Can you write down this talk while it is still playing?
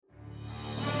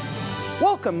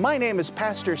Welcome, my name is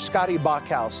Pastor Scotty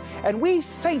Bachhaus, and we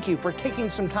thank you for taking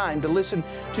some time to listen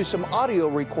to some audio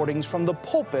recordings from the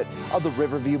pulpit of the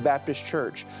Riverview Baptist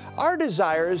Church. Our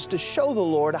desire is to show the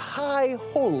Lord high,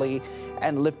 holy,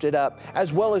 and lifted up,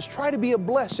 as well as try to be a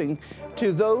blessing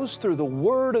to those through the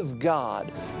Word of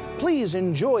God. Please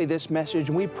enjoy this message,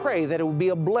 and we pray that it will be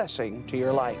a blessing to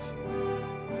your life.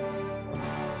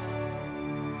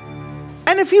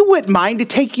 And if you wouldn't mind to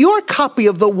take your copy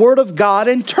of the Word of God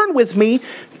and turn with me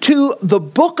to the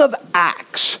book of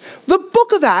Acts. The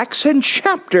book of Acts in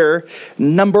chapter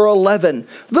number 11.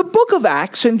 The book of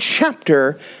Acts in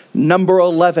chapter number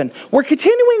 11. We're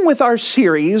continuing with our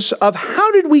series of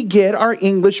how did we get our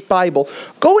English Bible,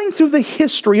 going through the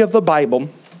history of the Bible.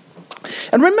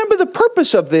 And remember, the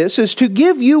purpose of this is to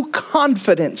give you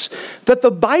confidence that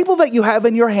the Bible that you have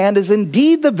in your hand is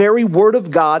indeed the very Word of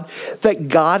God that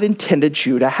God intended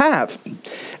you to have.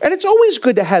 And it's always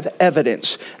good to have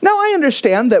evidence. Now, I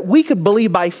understand that we could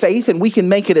believe by faith and we can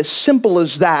make it as simple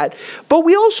as that, but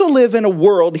we also live in a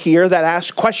world here that asks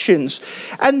questions.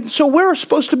 And so we're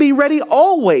supposed to be ready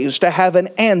always to have an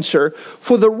answer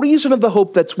for the reason of the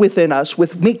hope that's within us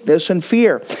with meekness and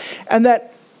fear. And that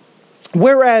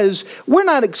whereas we're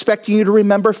not expecting you to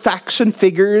remember facts and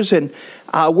figures, and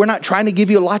we're not trying to give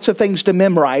you lots of things to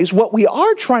memorize. What we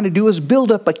are trying to do is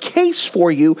build up a case for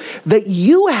you that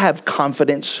you have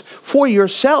confidence for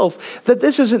yourself, that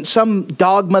this isn't some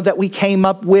dogma that we came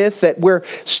up with, that we're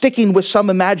sticking with some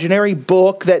imaginary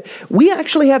book, that we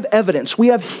actually have evidence. We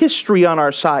have history on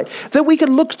our side, that we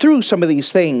can look through some of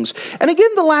these things. And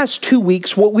again, the last 2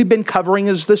 weeks, what we've been covering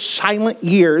is the silent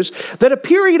years, that a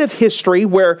period of history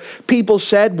where people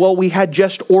said, well, we had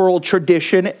just oral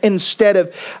tradition instead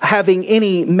of having any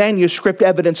manuscript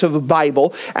evidence of a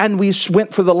Bible, and we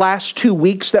went for the last 2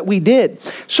 weeks that we did.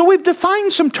 So we've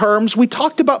defined some terms. We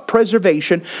talked about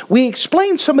preservation. We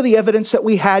explained some of the evidence that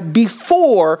we had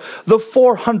before the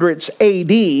 400s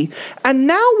AD, and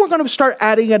now we're going to start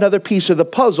adding another piece of the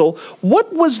puzzle.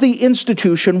 What was the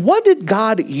institution? What did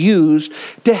God use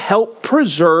to help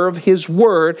preserve His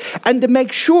Word and to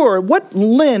make sure what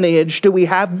lineage do we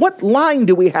have, what line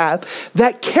do we have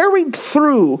that carried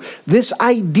through this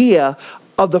idea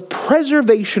of the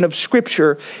preservation of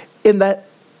Scripture, in that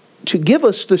to give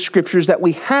us the Scriptures that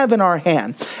we have in our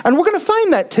hand. And we're going to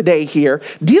find that today here,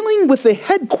 dealing with the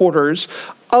headquarters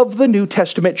of the New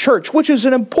Testament church, which is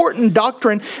an important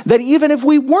doctrine that even if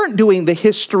we weren't doing the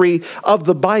history of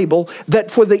the Bible, that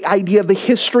for the idea of the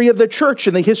history of the church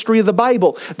and the history of the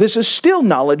Bible, this is still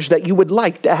knowledge that you would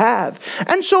like to have.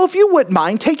 And so if you wouldn't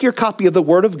mind, take your copy of the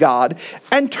Word of God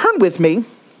and turn with me.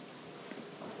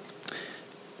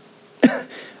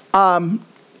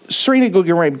 Serena, go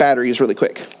get my batteries really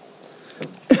quick.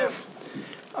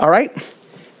 All right?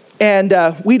 And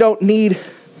we don't need...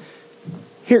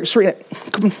 Here, Serena,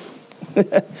 come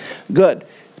on. Good.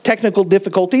 Technical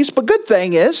difficulties, but good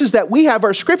thing is that we have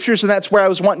our scriptures, and that's where I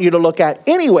was wanting you to look at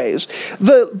anyways.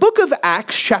 The book of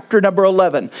Acts, chapter number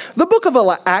 11. The book of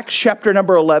Acts, chapter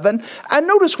number 11, and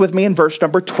notice with me in verse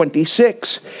number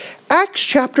 26. Acts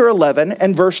chapter 11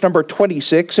 and verse number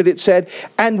 26, and it said,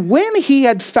 and when he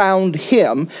had found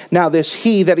him, now this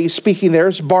he that he's speaking there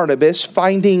is Barnabas,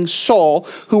 finding Saul,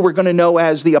 who we're going to know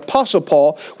as the Apostle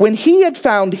Paul, when he had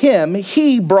found him,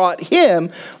 he brought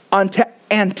him unto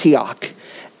Antioch.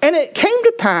 And it came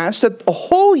to pass that a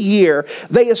whole year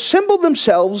they assembled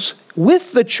themselves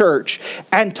with the church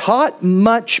and taught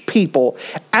much people.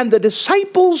 And the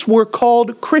disciples were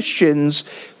called Christians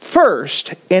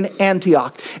first in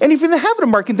Antioch. And if you're in the habit of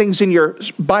marking things in your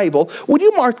Bible, would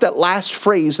you mark that last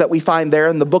phrase that we find there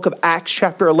in the book of Acts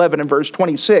chapter 11 and verse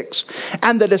 26?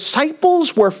 And the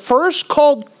disciples were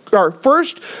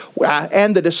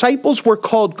and the disciples were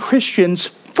called Christians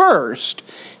first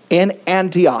in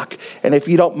Antioch. And if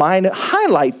you don't mind,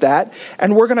 highlight that.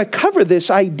 And we're going to cover this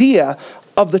idea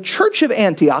of the church of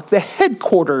Antioch, the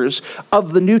headquarters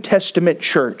of the New Testament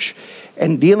church.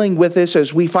 And dealing with this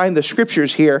as we find the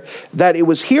scriptures here, that it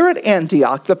was here at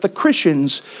Antioch that the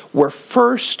Christians were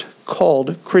first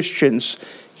called Christians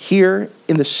here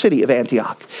in the city of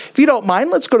Antioch. If you don't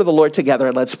mind, let's go to the Lord together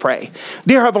and let's pray.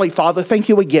 Dear Heavenly Father, thank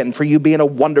you again for you being a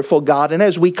wonderful God. And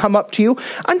as we come up to you,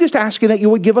 I'm just asking that you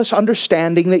would give us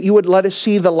understanding, that you would let us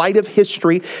see the light of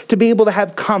history to be able to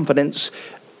have confidence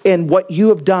in what you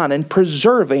have done in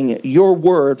preserving your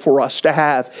word for us to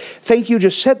have. Thank you.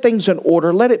 Just set things in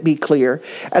order. Let it be clear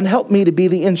and help me to be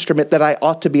the instrument that I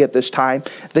ought to be at this time,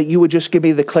 that you would just give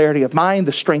me the clarity of mind,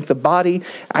 the strength of body.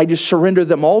 I just surrender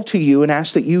them all to you and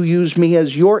ask that you use me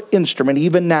as your instrument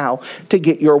even now to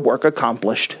get your work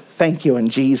accomplished. Thank you. In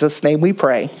Jesus' name we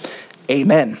pray.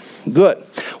 Amen. Good.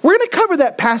 We're going to cover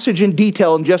that passage in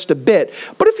detail in just a bit,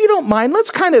 but if you don't mind, let's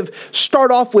kind of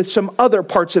start off with some other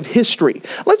parts of history.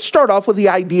 Let's start off with the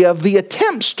idea of the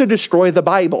attempts to destroy the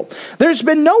Bible. There's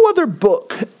been no other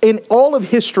book in all of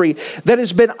history that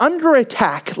has been under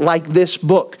attack like this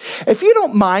book. If you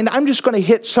don't mind, I'm just going to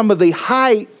hit some of the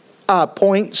high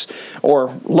points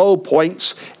or low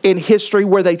points in history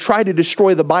where they try to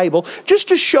destroy the Bible, just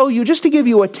to show you, just to give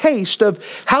you a taste of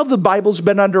how the Bible's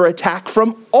been under attack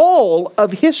from all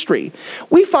of history.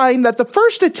 We find that the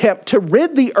first attempt to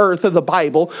rid the earth of the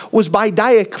Bible was by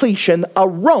Diocletian, a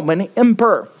Roman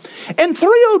emperor. In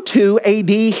 302 AD,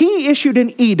 he issued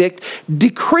an edict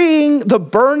decreeing the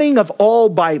burning of all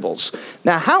Bibles.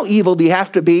 Now, how evil do you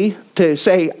have to be to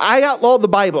say, I outlaw the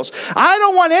Bibles? I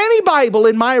don't want any Bible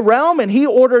in my realm. And he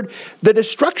ordered the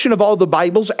destruction of all the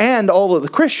Bibles and all of the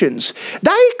Christians.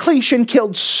 Diocletian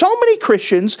killed so many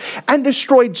Christians and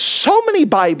destroyed so many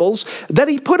Bibles that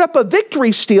he put up a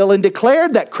victory seal and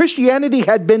declared that Christianity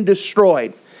had been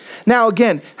destroyed. Now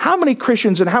again, how many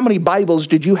Christians and how many Bibles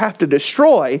did you have to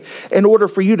destroy in order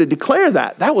for you to declare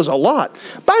that? That was a lot.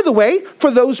 By the way,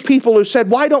 for those people who said,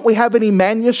 why don't we have any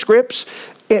manuscripts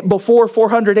before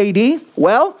 400 AD?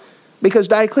 Well, because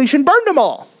Diocletian burned them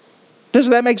all.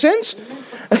 Doesn't that make sense?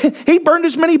 He burned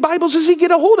as many Bibles as he could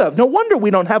get a hold of. No wonder we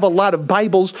don't have a lot of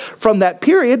Bibles from that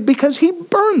period, because he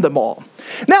burned them all.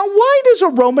 Now, why does a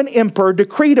Roman emperor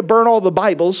decree to burn all the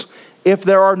Bibles if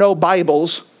there are no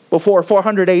Bibles before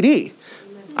 400 AD?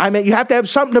 I mean, you have to have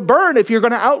something to burn if you're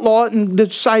going to outlaw it and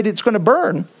decide it's going to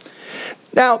burn.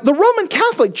 Now, the Roman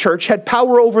Catholic Church had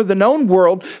power over the known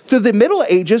world through the Middle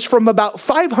Ages from about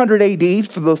 500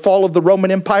 AD, for the fall of the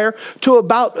Roman Empire, to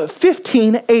about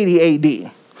 1580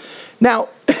 AD. Now,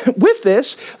 with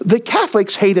this, the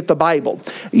Catholics hated the Bible.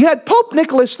 You had Pope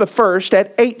Nicholas I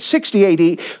at 860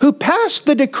 AD, who passed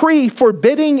the decree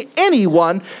forbidding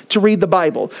anyone to read the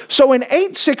Bible. So in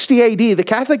 860 AD, the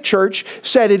Catholic Church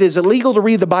said it is illegal to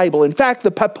read the Bible. In fact, the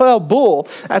papal bull,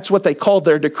 that's what they called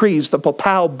their decrees, the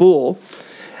papal bull,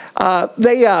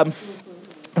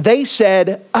 they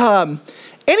said,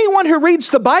 anyone who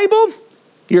reads the Bible,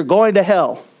 you're going to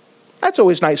hell. That's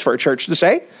always nice for a church to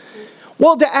say.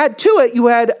 Well, to add to it, you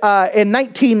had in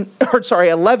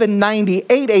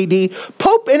 1198 AD,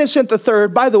 Pope Innocent III.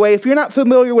 By the way, if you're not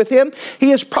familiar with him,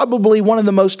 he is probably one of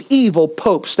the most evil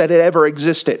popes that had ever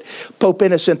existed. Pope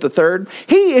Innocent III.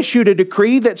 He issued a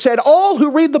decree that said all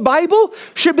who read the Bible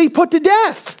should be put to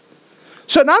death.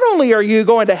 So not only are you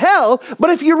going to hell, but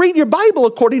if you read your Bible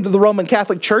according to the Roman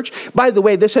Catholic Church, by the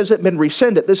way, this hasn't been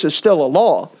rescinded. This is still a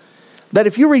law. That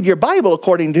if you read your Bible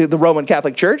according to the Roman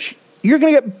Catholic Church, you're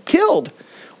going to get killed.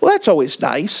 Well, that's always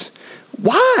nice.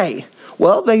 Why?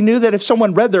 Well, they knew that if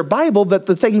someone read their Bible, that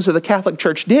the things that the Catholic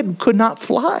Church did could not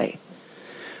fly.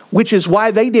 Which is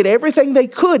why they did everything they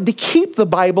could to keep the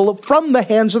Bible from the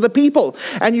hands of the people.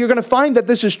 And you're going to find that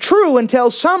this is true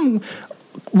until some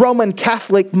Roman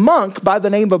Catholic monk by the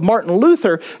name of Martin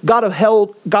Luther got a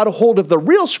hold of the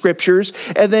real scriptures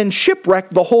and then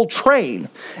shipwrecked the whole train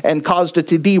and caused it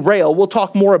to derail. We'll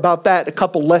talk more about that a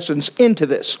couple lessons into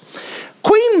this.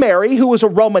 Queen Mary, who was a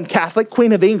Roman Catholic,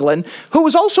 Queen of England, who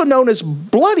was also known as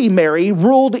Bloody Mary,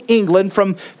 ruled England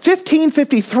from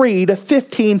 1553 to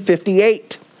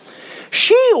 1558.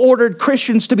 She ordered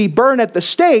Christians to be burned at the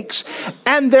stakes,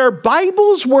 and their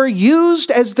Bibles were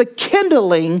used as the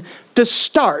kindling to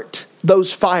start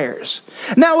those fires.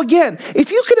 Now again, if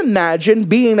you can imagine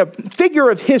being a figure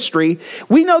of history,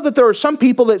 we know that there are some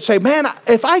people that say, man,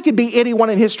 if I could be anyone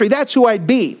in history, that's who I'd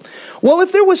be. Well,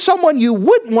 if there was someone you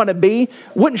wouldn't want to be,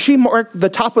 wouldn't she mark the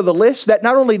top of the list that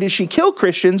not only did she kill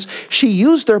Christians, she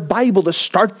used their Bible to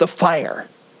start the fire?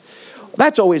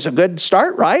 That's always a good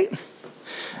start, right?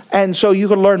 And so you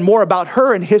can learn more about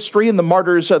her in history and the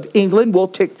martyrs of England.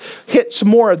 We'll hit some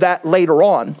more of that later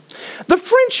on. The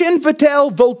French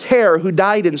infidel Voltaire, who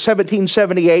died in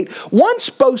 1778, once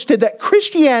boasted that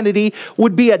Christianity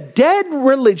would be a dead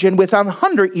religion within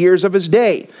 100 years of his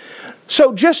day.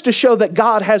 So just to show that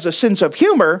God has a sense of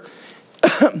humor,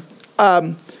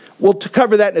 we'll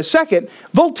cover that in a second.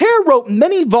 Voltaire wrote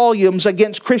many volumes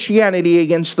against Christianity,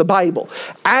 against the Bible.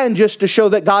 And just to show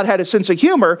that God had a sense of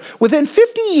humor, within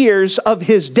 50 years of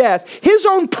his death, his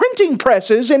own printing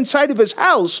presses inside of his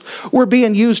house were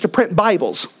being used to print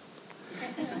Bibles.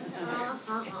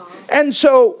 And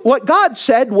so what God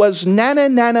said was, nana,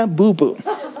 nana, boo-boo.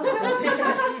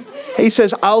 He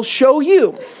says, I'll show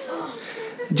you.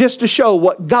 Just to show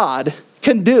what God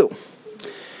can do.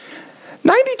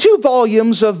 92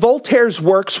 volumes of Voltaire's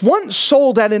works once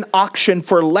sold at an auction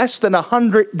for less than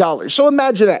 $100. So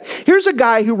imagine that. Here's a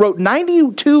guy who wrote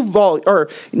 92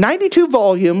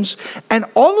 volumes, and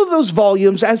all of those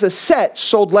volumes as a set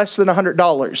sold less than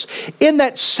 $100. In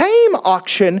that same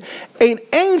auction, an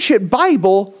ancient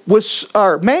Bible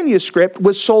manuscript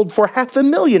was sold for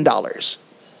 $500,000.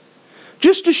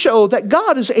 Just to show that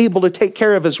God is able to take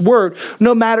care of his word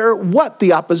no matter what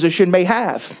the opposition may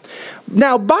have.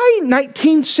 Now, by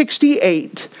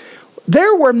 1968,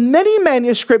 there were many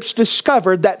manuscripts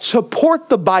discovered that support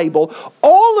the Bible,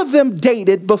 all of them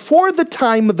dated before the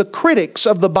time of the critics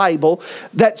of the Bible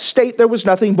that state there was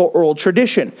nothing but oral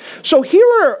tradition. So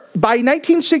by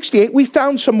 1968, we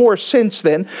found some more since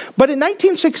then, but in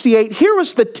 1968, here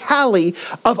was the tally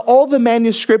of all the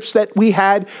manuscripts that we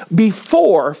had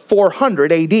before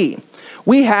 400 AD.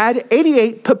 We had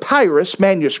 88 papyrus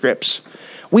manuscripts.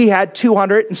 We had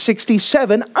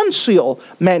 267 uncial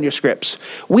manuscripts.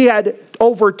 We had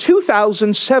over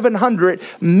 2,700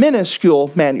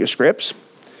 minuscule manuscripts.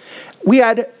 We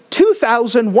had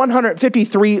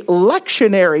 2,153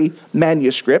 lectionary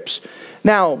manuscripts.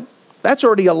 Now, that's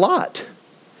already a lot.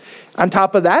 On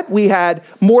top of that, we had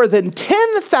more than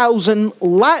 10,000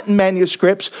 Latin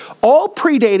manuscripts, all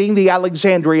predating the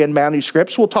Alexandrian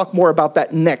manuscripts. We'll talk more about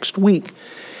that next week.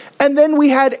 And then we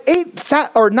had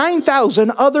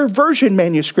 9,000 other version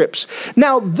manuscripts.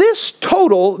 Now, this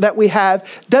total that we have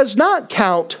does not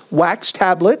count wax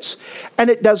tablets, and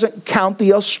it doesn't count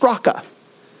the ostraka.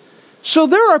 So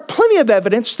there are plenty of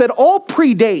evidence that all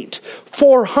predate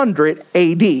 400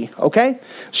 AD, okay?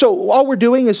 So all we're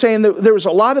doing is saying that there was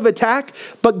a lot of attack,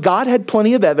 but God had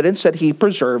plenty of evidence that he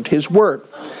preserved his word.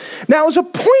 Now, as a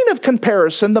point of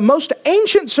comparison, the most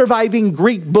ancient surviving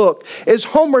Greek book is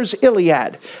Homer's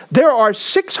Iliad. There are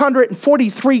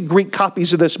 643 Greek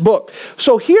copies of this book.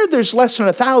 So here there's less than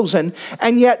 1,000,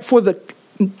 and yet for the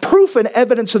proof and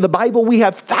evidence of the Bible, we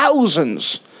have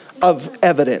thousands of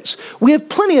evidence. We have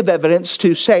plenty of evidence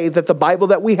to say that the Bible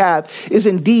that we have is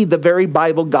indeed the very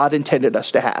Bible God intended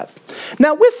us to have.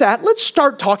 Now with that, let's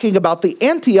start talking about the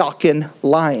Antiochian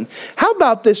line. How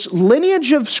about this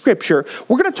lineage of Scripture?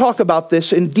 We're going to talk about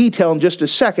this in detail in just a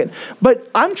second, but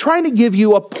I'm trying to give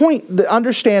you a point, the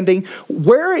understanding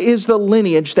where is the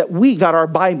lineage that we got our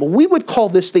Bible. We would call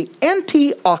this the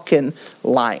Antiochian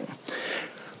line.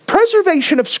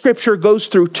 Preservation of Scripture goes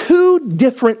through two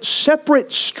different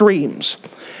separate streams.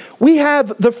 We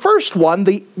have the first one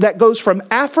that goes from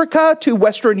Africa to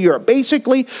Western Europe,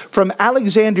 basically from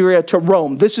Alexandria to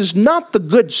Rome. This is not the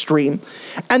good stream.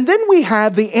 And then we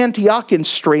have the Antiochian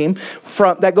stream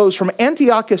that goes from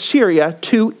Antioch, Syria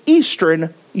to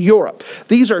Eastern Europe.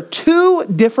 These are two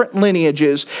different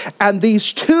lineages, and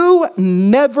these two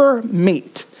never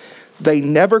meet. They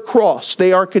never cross.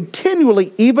 They are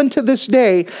continually, even to this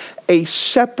day, a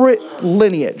separate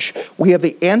lineage. We have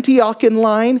the Antiochian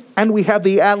line and we have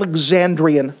the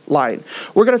Alexandrian line.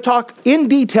 We're going to talk in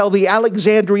detail the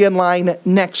Alexandrian line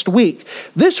next week.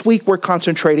 This week we're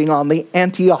concentrating on the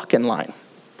Antiochian line.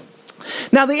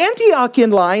 Now the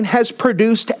Antiochian line has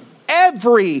produced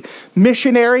every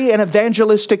missionary and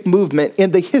evangelistic movement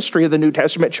in the history of the New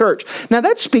Testament church. Now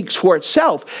that speaks for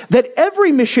itself, that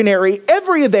every missionary,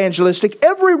 every evangelistic,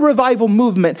 every revival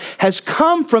movement has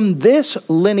come from this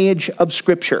lineage of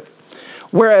Scripture.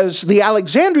 Whereas the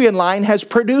Alexandrian line has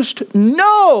produced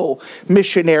no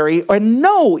missionary or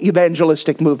no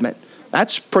evangelistic movement.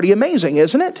 That's pretty amazing,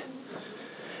 isn't it?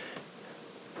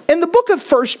 In the book of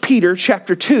 1 Peter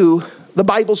chapter 2, the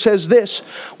Bible says this,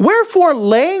 "Wherefore,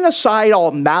 laying aside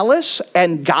all malice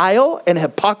and guile and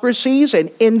hypocrisies and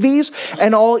envies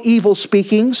and all evil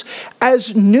speakings,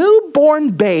 as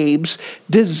newborn babes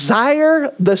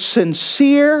desire the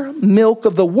sincere milk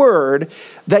of the word,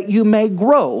 that you may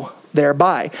grow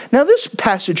thereby." Now this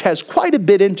passage has quite a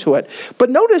bit into it, but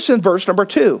notice in verse number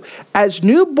 2, "As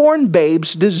newborn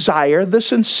babes desire the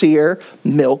sincere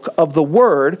milk of the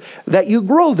word, that you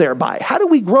grow thereby." How do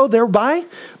we grow thereby?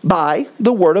 By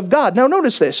the word of God. Now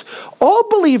notice this, all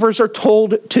believers are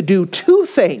told to do two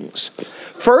things.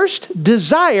 First,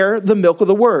 desire the milk of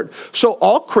the word. So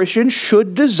all Christians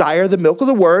should desire the milk of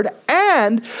the word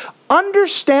and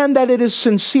understand that it is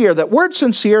sincere. That word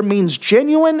sincere means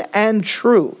genuine and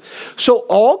true. So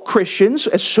all Christians,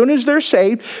 as soon as they're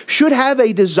saved, should have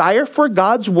a desire for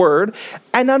God's word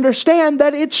and understand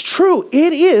that it's true.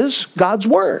 It is God's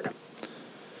word.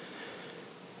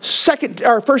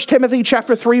 1 Timothy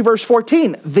chapter 3, verse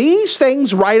 14. "These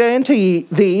things write I unto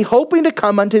thee, hoping to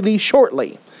come unto thee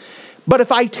shortly. But if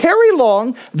I tarry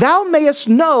long, thou mayest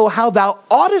know how thou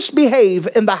oughtest behave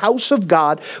in the house of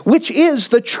God, which is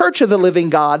the church of the living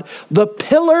God, the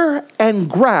pillar and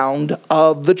ground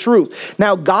of the truth.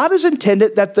 Now, God has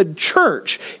intended that the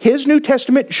church, his New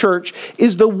Testament church,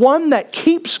 is the one that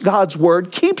keeps God's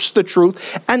word, keeps the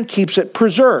truth, and keeps it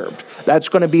preserved. That's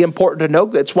going to be important to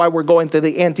note. That's why we're going through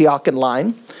the Antiochian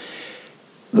line.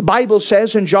 The Bible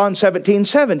says in John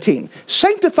 17:17,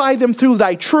 sanctify them through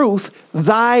thy truth,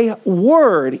 thy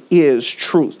word is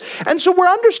truth. And so we're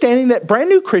understanding that brand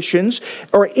new Christians,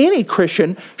 or any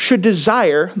Christian, should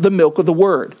desire the milk of the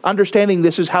word. Understanding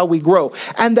this is how we grow.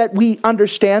 And that we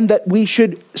understand that we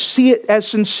should see it as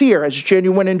sincere, as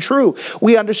genuine and true.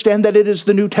 We understand that it is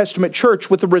the New Testament church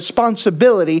with the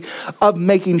responsibility of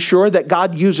making sure that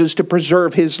God uses to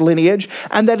preserve his lineage,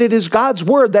 and that it is God's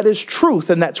word that is truth,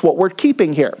 and that's what we're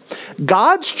keeping here.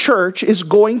 God's church is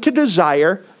going to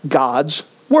desire God's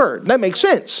word. That makes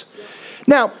sense.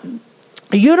 Now,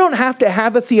 you don't have to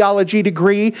have a theology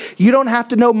degree. You don't have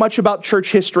to know much about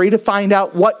church history to find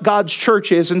out what God's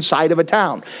church is inside of a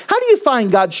town. How do you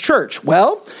find God's church?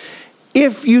 Well,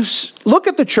 if you look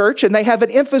at the church and they have an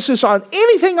emphasis on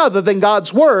anything other than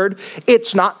God's word,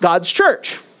 it's not God's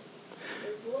church.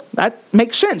 That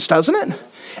makes sense, doesn't it?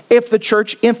 If the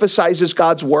church emphasizes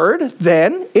God's word,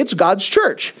 then it's God's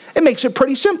church. It makes it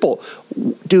pretty simple.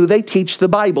 Do they teach the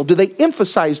Bible? Do they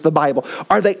emphasize the Bible?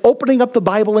 Are they opening up the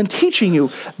Bible and teaching you?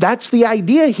 That's the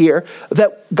idea here,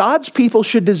 that God's people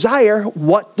should desire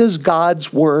what does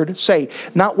God's word say.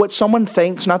 Not what someone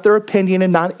thinks, not their opinion,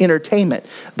 and not entertainment.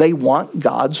 They want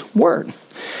God's word.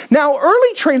 Now,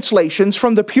 early translations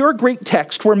from the pure Greek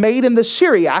text were made in the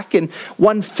Syriac in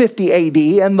 150 AD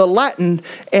and the Latin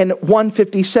in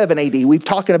 157 AD. We've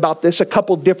talked about this a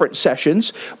couple different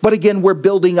sessions, but again, we're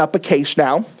building up a case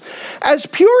now. As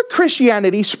pure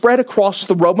Christianity spread across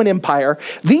the Roman Empire,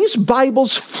 these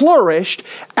Bibles flourished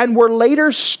and were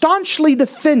later staunchly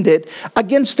defended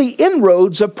against the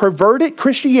inroads of perverted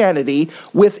Christianity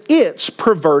with its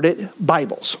perverted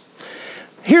Bibles.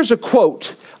 Here's a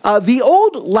quote. The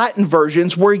old Latin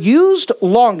versions were used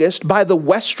longest by the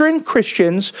Western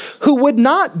Christians who would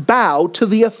not bow to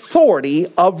the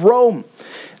authority of Rome.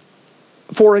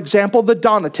 For example, the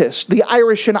Donatists, the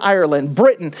Irish in Ireland,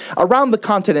 Britain, around the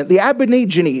continent, the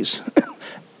Aborigines.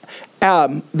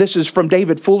 This is from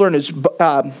David Fuller in his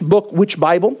book, Which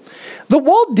Bible? The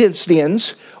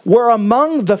Waldensians were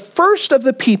among the first of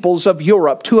the peoples of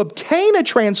Europe to obtain a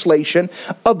translation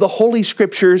of the Holy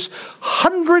Scriptures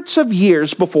hundreds of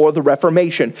years before the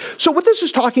Reformation. So what this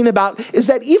is talking about is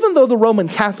that even though the Roman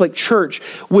Catholic Church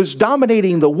was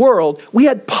dominating the world, we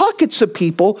had pockets of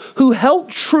people who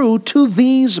held true to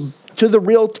the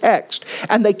real text,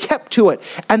 and they kept to it,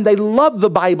 and they loved the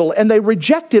Bible, and they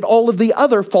rejected all of the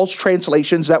other false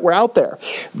translations that were out there.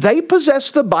 They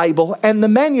possessed the Bible and the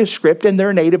manuscript in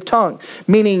their native tongue,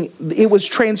 meaning it was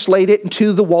translated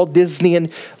into the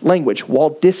Waldensian language.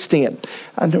 Waldensian.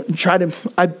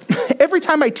 Every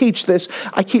time I teach this,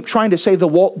 I keep trying to say the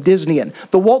Waldensian.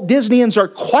 The Waldensians are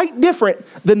quite different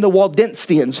than the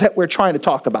Waldensians that we're trying to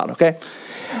talk about, okay?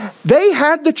 They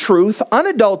had the truth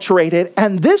unadulterated,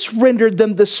 and this rendered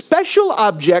them the special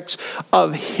objects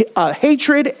of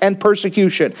hatred and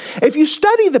persecution. If you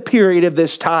study the period of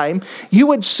this time, you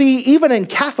would see, even in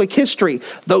Catholic history,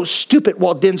 those stupid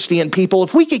Waldensian people,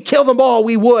 if we could kill them all,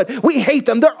 we would. We hate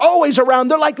them. They're always around.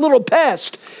 They're like little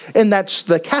pests. And that's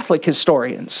the Catholic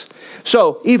historians.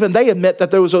 So even they admit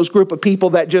that there was those group of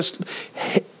people that just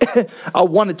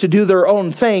wanted to do their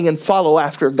own thing and follow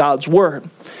after God's word.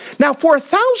 Now, for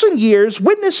 1,000 years,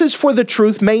 witnesses for the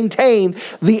truth maintained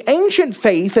the ancient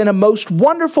faith in a most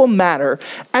wonderful manner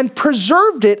and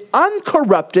preserved it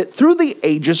uncorrupted through the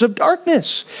ages of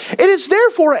darkness. It is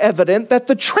therefore evident that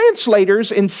the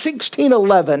translators in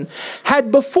 1611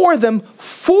 had before them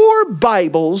 4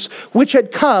 Bibles which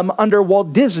had come under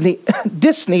Waldensian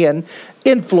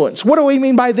influence. What do we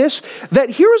mean by this? That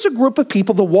here is a group of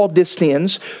people, the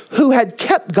Waldensians, who had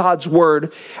kept God's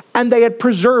word, and they had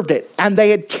preserved it, and they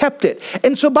had kept it.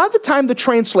 And so by the time the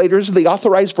translators of the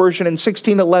Authorized Version in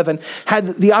 1611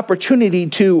 had the opportunity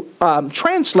to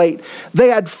translate, they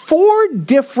had 4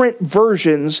 different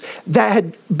versions that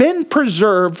had been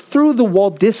preserved through the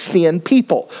Waldensian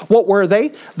people. What were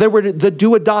they? They were the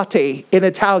Diodati in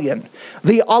Italian,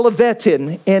 the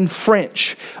Olivetan in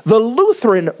French, the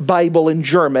Lutheran Bible in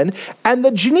German, and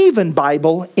the Genevan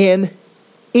Bible in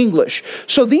English.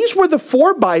 So these were the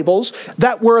 4 Bibles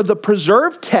that were the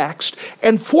preserved text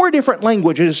in 4 different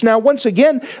languages. Now, once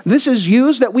again, this is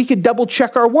used that we could double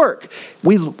check our work.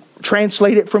 We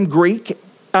translate it from Greek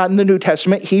in the New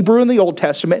Testament, Hebrew in the Old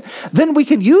Testament, then we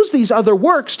can use these other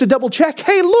works to double check,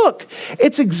 hey, look,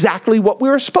 it's exactly what we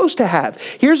were supposed to have.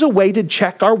 Here's a way to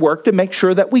check our work to make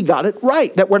sure that we got it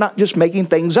right, that we're not just making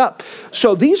things up.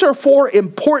 So these are 4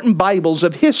 important Bibles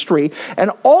of history,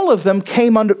 and all of them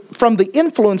came from the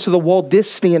influence of the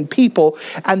Waldistinian people,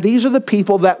 and these are the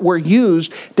people that were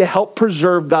used to help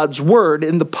preserve God's Word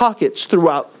in the pockets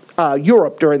throughout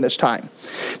Europe during this time.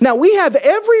 Now, we have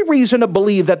every reason to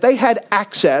believe that they had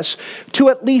access to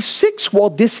at least 6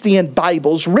 Waldistinian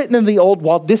Bibles written in the old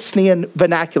Waldistinian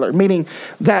vernacular, meaning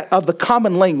that of the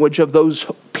common language of those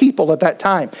people at that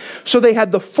time. So they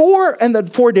had the 4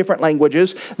 different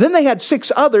languages. Then they had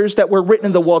 6 others that were written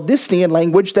in the Waldistinian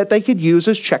language that they could use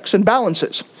as checks and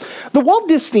balances. The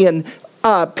Waldistinian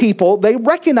people, they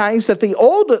recognized that the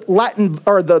old Latin,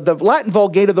 or the Latin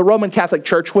Vulgate of the Roman Catholic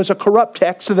Church was a corrupt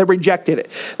text, so they rejected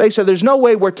it. They said, there's no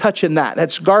way we're touching that.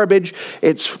 That's garbage.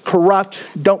 It's corrupt.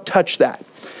 Don't touch that.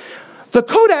 The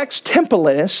Codex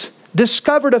Temporis,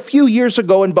 discovered a few years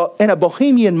ago in a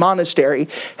Bohemian monastery,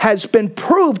 has been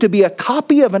proved to be a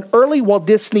copy of an early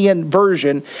Waldistinian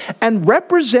version and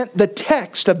represent the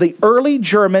text of the early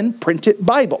German printed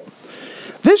Bible.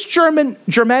 This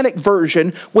Germanic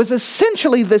version was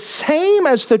essentially the same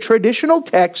as the traditional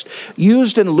text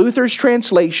used in Luther's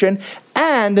translation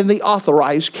and in the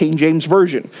authorized King James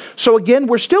Version. So again,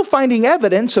 we're still finding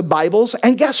evidence of Bibles,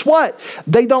 and guess what?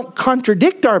 They don't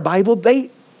contradict our Bible,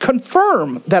 they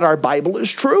confirm that our Bible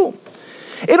is true.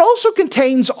 It also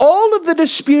contains all of the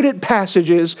disputed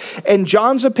passages in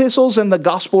John's epistles and the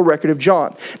gospel record of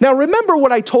John. Now, remember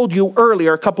what I told you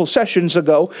earlier, a couple sessions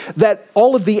ago, that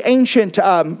all of the ancient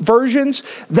versions,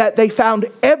 that they found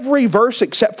every verse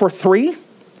except for 3?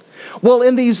 Well,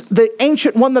 in the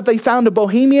ancient one that they found in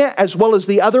Bohemia, as well as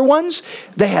the other ones,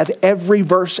 they have every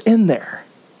verse in there.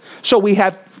 So we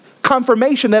have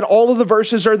confirmation that all of the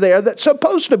verses are there that's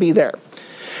supposed to be there.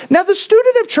 Now, the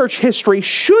student of church history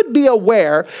should be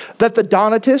aware that the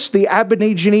Donatists, the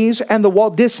Aborigines, and the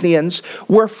Waldistinians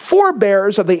were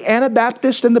forebears of the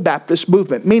Anabaptist and the Baptist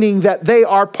movement, meaning that they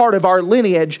are part of our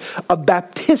lineage of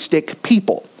Baptistic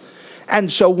people.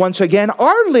 And so, once again,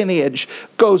 our lineage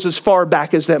goes as far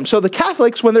back as them. So the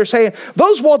Catholics, when they're saying,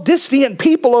 those Waldistinian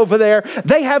people over there,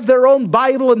 they have their own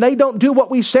Bible and they don't do what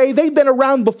we say, they've been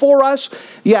around before us,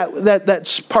 yeah,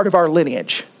 that's part of our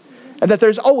lineage. And that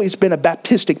there's always been a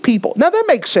Baptistic people. Now that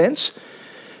makes sense.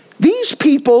 These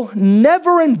people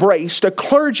never embraced a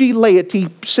clergy laity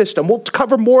system. We'll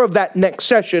cover more of that next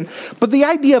session. But the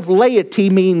idea of laity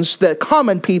means the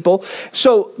common people.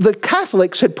 So the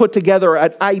Catholics had put together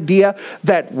an idea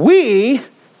that we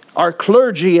are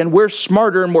clergy and we're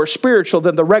smarter and more spiritual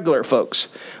than the regular folks.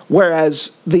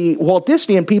 Whereas the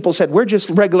Waldistinian people said, we're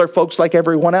just regular folks like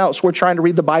everyone else. We're trying to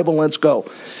read the Bible, let's go.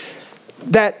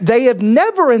 That they have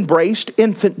never embraced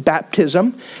infant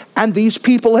baptism, and these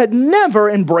people had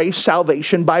never embraced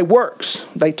salvation by works.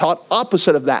 They taught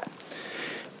opposite of that.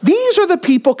 These are the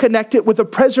people connected with the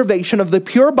preservation of the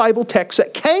pure Bible text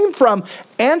that came from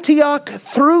Antioch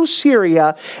through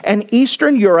Syria and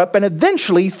Eastern Europe and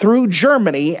eventually through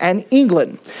Germany and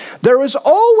England. There has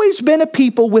always been a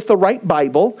people with the right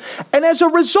Bible, and as a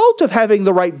result of having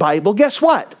the right Bible, guess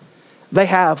what? They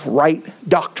have right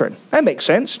doctrine. That makes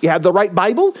sense. You have the right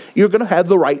Bible, you're going to have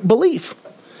the right belief.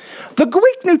 The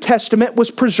Greek New Testament was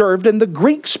preserved in the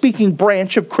Greek-speaking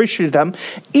branch of Christendom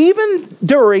even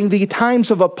during the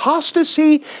times of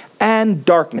apostasy and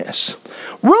darkness.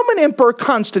 Roman Emperor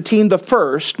Constantine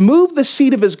I moved the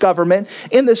seat of his government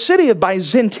in the city of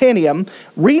Byzantium,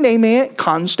 renaming it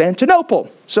Constantinople.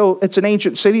 So it's an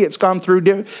ancient city. It's gone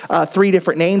through 3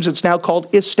 different names. It's now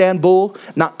called Istanbul,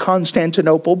 not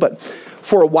Constantinople, but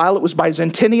for a while it was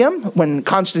Byzantium. When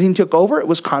Constantine took over, it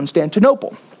was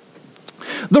Constantinople.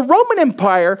 The Roman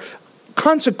Empire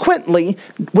consequently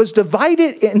was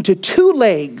divided into 2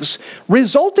 legs,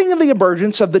 resulting in the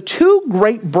emergence of the 2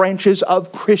 great branches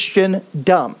of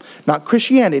Christendom. Not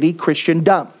Christianity,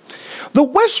 Christendom. The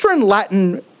Western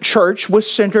Latin Church was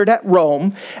centered at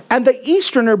Rome, and the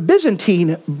Eastern or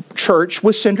Byzantine Church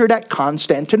was centered at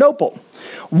Constantinople.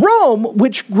 Rome,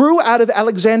 which grew out of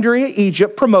Alexandria,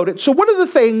 Egypt, promoted. So what are the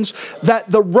things that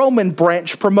the Roman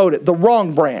branch promoted, the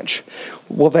wrong branch?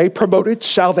 Well, they promoted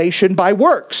salvation by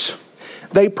works.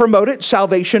 They promoted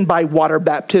salvation by water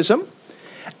baptism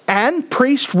and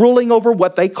priests ruling over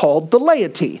what they called the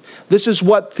laity. This is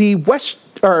what the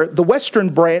Western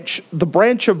branch, the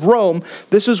branch of Rome,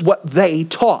 this is what they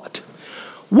taught.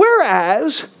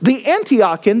 Whereas the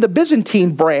Antiochian, the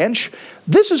Byzantine branch,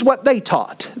 this is what they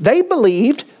taught. They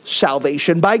believed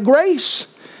salvation by grace.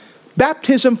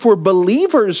 baptism for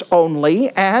believers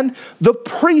only, and the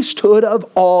priesthood of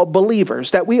all believers,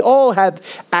 that we all have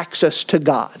access to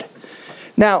God.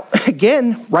 Now,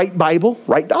 again, right Bible,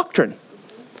 right doctrine.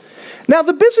 Now,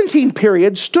 the Byzantine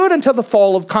period stood until the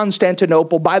fall of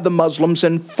Constantinople by the Muslims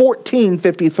in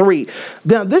 1453.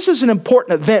 Now, this is an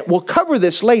important event. We'll cover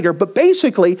this later, but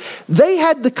basically, they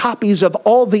had the copies of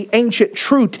all the ancient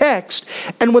true text,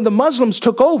 and when the Muslims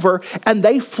took over and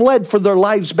they fled for their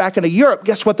lives back into Europe,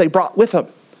 guess what they brought with them?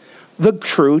 The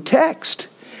true text.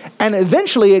 And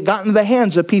eventually it got into the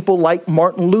hands of people like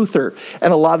Martin Luther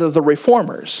and a lot of the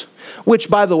reformers, which,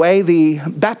 by the way, the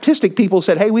Baptistic people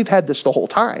said, hey, we've had this the whole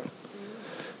time.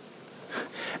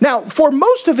 Now, for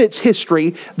most of its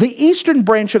history, the eastern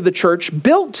branch of the church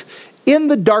built in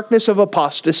the darkness of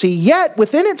apostasy, yet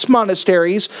within its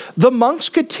monasteries, the monks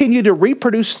continued to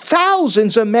reproduce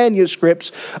thousands of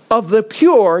manuscripts of the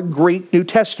pure Greek New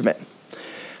Testament.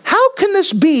 How can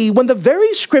this be when the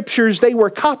very scriptures they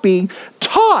were copying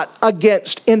taught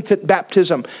against infant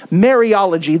baptism,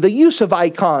 Mariology, the use of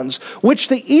icons, which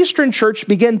the Eastern Church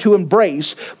began to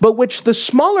embrace, but which the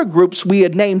smaller groups we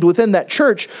had named within that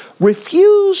church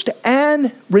refused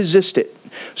and resisted?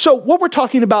 So what we're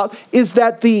talking about is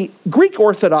that the Greek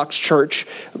Orthodox Church,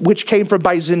 which came from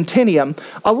Byzantium,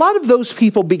 a lot of those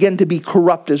people began to be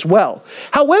corrupt as well.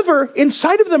 However,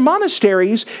 inside of the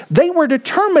monasteries, they were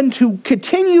determined to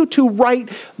continue to write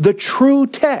the true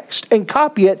text and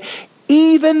copy it,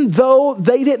 even though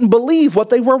they didn't believe what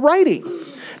they were writing.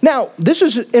 Now, this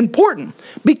is important.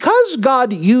 Because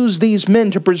God used these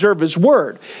men to preserve His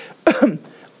Word,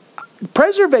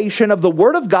 preservation of the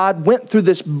Word of God went through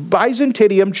this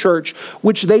Byzantium church,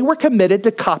 which they were committed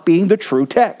to copying the true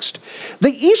text. The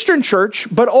Eastern Church,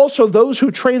 but also those who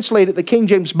translated the King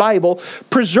James Bible,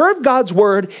 preserved God's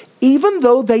Word even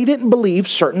though they didn't believe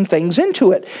certain things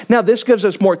into it. Now, this gives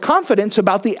us more confidence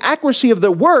about the accuracy of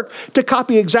their work to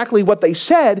copy exactly what they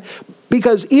said,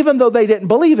 because even though they didn't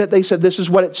believe it, they said, this is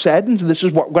what it said, and this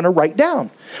is what we're going to write down.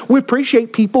 We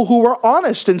appreciate people who are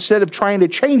honest instead of trying to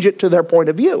change it to their point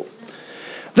of view.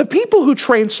 The people who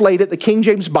translated the King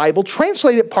James Bible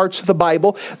translated parts of the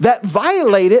Bible that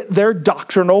violated their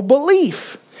doctrinal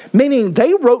belief. Meaning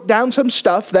they wrote down some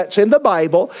stuff that's in the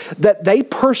Bible that they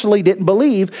personally didn't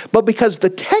believe, but because the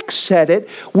text said it,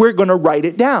 we're going to write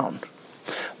it down.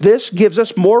 This gives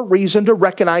us more reason to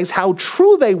recognize how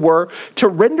true they were to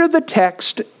render the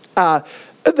text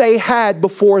they had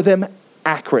before them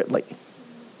accurately.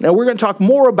 Now, we're going to talk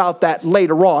more about that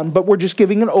later on, but we're just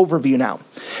giving an overview now.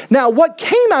 Now, what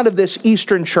came out of this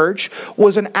Eastern Church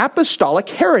was an apostolic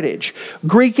heritage.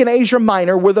 Greek and Asia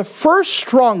Minor were the first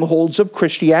strongholds of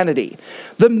Christianity.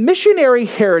 The missionary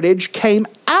heritage came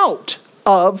out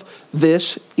of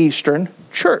this Eastern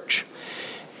Church.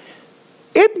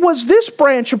 It was this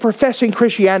branch of professing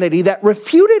Christianity that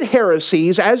refuted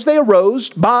heresies as they arose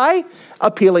by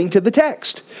appealing to the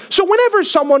text. So whenever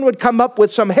someone would come up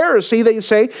with some heresy, they'd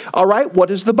say, all right, what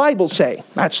does the Bible say?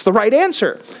 That's the right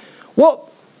answer. Well,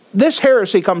 this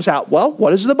heresy comes out. Well, what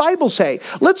does the Bible say?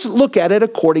 Let's look at it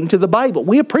according to the Bible.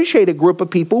 We appreciate a group of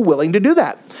people willing to do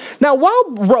that. Now, while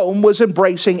Rome was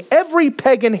embracing every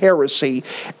pagan heresy,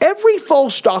 every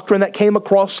false doctrine that came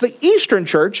across the Eastern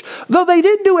Church, though they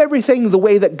didn't do everything the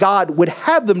way that God would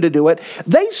have them to do it,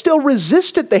 they still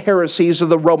resisted the heresies of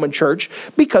the Roman Church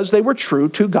because they were true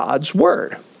to God's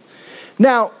Word.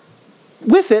 Now,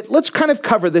 with it, let's kind of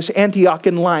cover this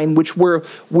Antiochian line, which we're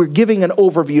giving an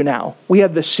overview now. We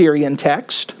have the Syrian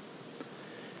text.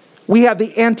 We have the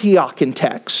Antiochian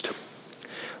text.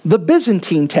 The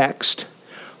Byzantine text.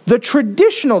 The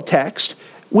traditional text,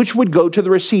 which would go to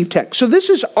the received text. So this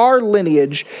is our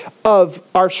lineage of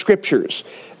our scriptures,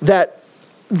 that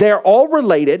they're all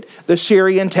related: the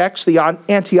Syrian text, the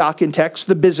Antiochian text,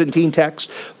 the Byzantine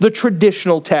text, the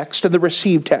traditional text, and the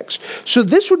received text. So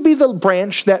this would be the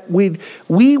branch that we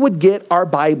would get our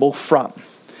Bible from.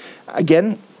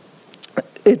 Again,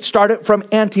 it started from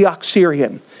Antioch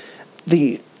Syrian.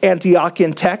 The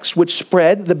Antiochian text, which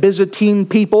spread. The Byzantine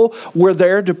people were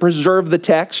there to preserve the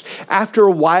text. After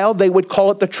a while, they would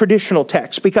call it the traditional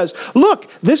text because, look,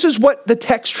 this is what the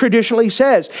text traditionally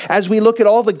says. As we look at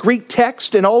all the Greek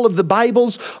text and all of the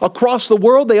Bibles across the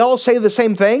world, they all say the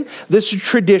same thing. This is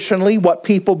traditionally what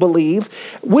people believe,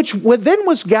 which then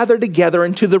was gathered together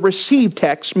into the received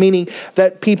text, meaning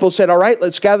that people said, all right,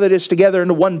 let's gather this together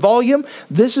into one volume.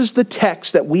 This is the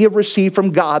text that we have received from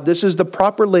God. This is the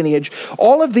proper lineage.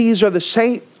 All of of these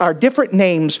are different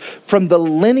names from the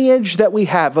lineage that we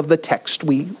have of the text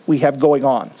we have going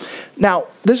on. Now,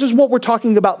 this is what we're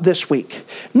talking about this week.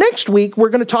 Next week, we're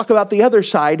going to talk about the other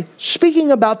side,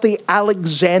 speaking about the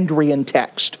Alexandrian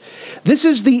text. This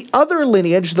is the other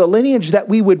lineage, the lineage that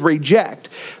we would reject,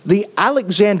 the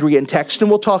Alexandrian text, and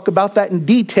we'll talk about that in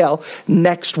detail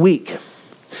next week.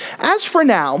 As for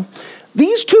now,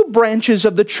 these two branches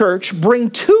of the church bring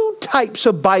two types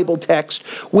of Bible text,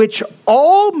 which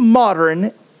all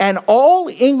modern and all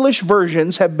English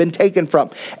versions have been taken from.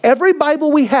 Every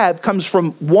Bible we have comes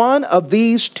from one of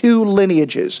these two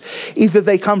lineages. Either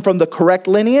they come from the correct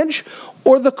lineage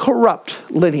or the corrupt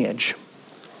lineage.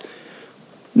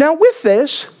 Now with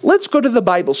this, let's go to the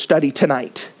Bible study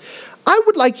tonight. I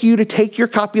would like you to take your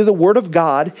copy of the Word of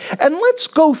God and let's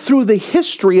go through the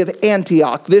history of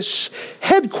Antioch, this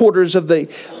headquarters of the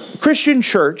Christian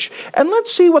church, and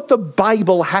let's see what the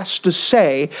Bible has to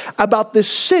say about this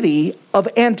city of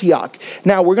Antioch.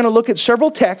 Now, we're going to look at several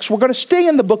texts. We're going to stay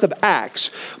in the book of Acts,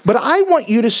 but I want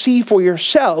you to see for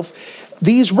yourself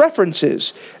these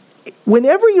references.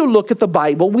 Whenever you look at the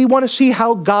Bible, we want to see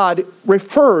how God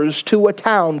refers to a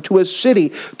town, to a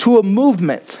city, to a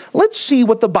movement. Let's see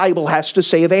what the Bible has to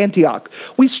say of Antioch.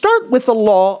 We start with the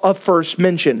law of first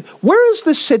mention. Where is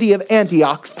the city of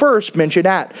Antioch first mentioned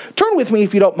at? Turn with me,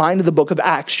 if you don't mind, to the book of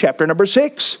Acts, chapter number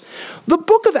 6. The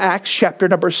book of Acts, chapter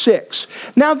number 6.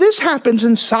 Now, this happens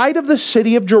inside of the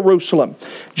city of Jerusalem.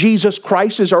 Jesus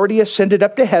Christ has already ascended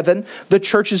up to heaven. The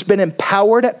church has been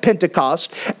empowered at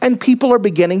Pentecost, and people are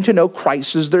beginning to know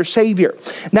Christ as their Savior.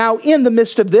 Now, in the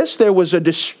midst of this, there was a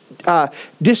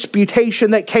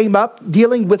disputation that came up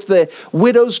dealing with the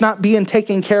widows not being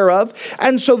taken care of.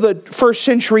 And so the first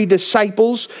century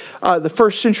disciples, the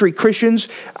first century Christians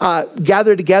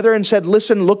gathered together and said,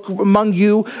 listen, look among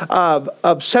you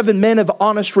of 7 men of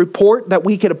honest report that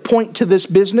we could appoint to this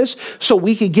business so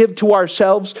we could give to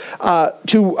ourselves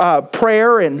to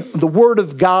prayer and the Word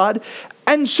of God.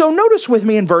 And so notice with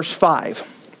me in verse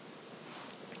 5.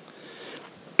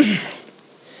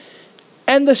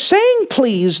 And the saying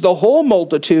pleased the whole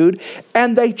multitude,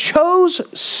 and they chose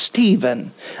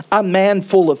Stephen, a man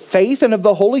full of faith and of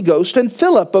the Holy Ghost, and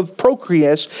Philip of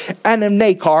Prochorus, and of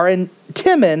Nicanor, and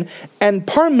Timon, and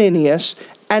Parmenius,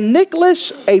 and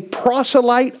Nicholas, a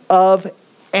proselyte of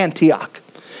Antioch.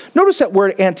 Notice that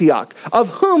word Antioch, of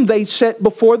whom they set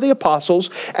before the apostles,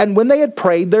 and when they had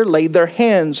prayed, they laid their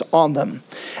hands on them.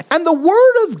 And the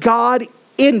word of God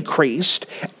increased,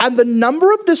 and the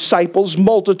number of disciples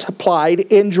multiplied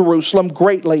in Jerusalem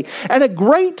greatly, and a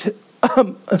great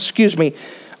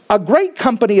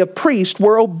company of priests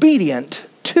were obedient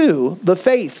to the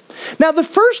faith. Now, the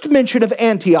first mention of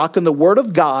Antioch in the Word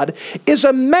of God is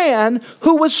a man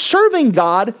who was serving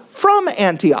God from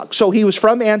Antioch. So he was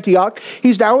from Antioch,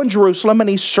 he's now in Jerusalem, and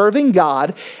he's serving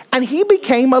God, and he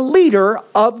became a leader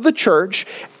of the church,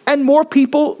 and more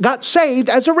people got saved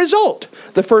as a result.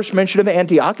 The first mention of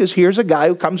Antioch is here's a guy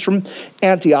who comes from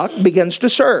Antioch, begins to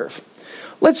serve.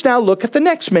 Let's now look at the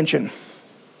next mention.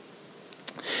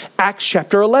 Acts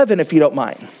chapter 11, if you don't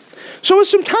mind. So as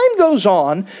some time goes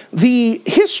on, the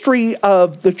history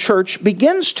of the church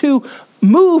begins to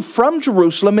move from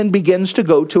Jerusalem and begins to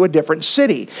go to a different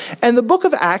city. And the book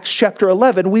of Acts chapter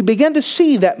 11, we begin to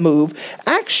see that move.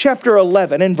 Acts chapter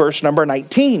 11 and verse number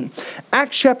 19.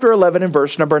 Acts chapter 11 and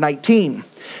verse number 19.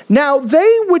 Now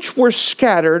they which were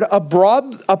scattered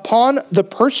abroad upon the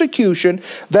persecution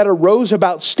that arose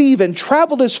about Stephen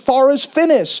traveled as far as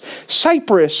Phoenicia,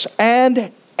 Cyprus,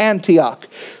 and Antioch,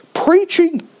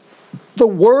 preaching the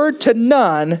word to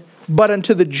none but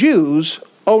unto the Jews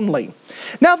only.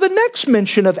 Now, the next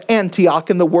mention of Antioch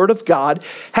in the Word of God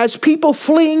has people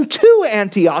fleeing to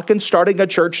Antioch and starting a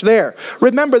church there.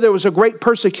 Remember, there was a great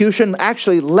persecution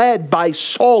actually led by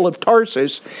Saul of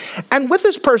Tarsus. And with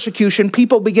this persecution,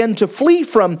 people began to flee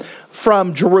from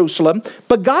Jerusalem.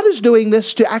 But God is doing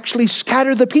this to actually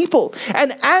scatter the people.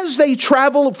 And as they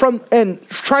traveled from and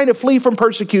trying to flee from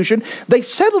persecution, they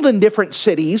settled in different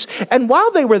cities. And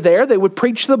while they were there, they would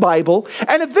preach the Bible.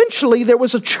 And eventually, there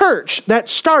was a church that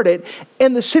started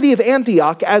in the city of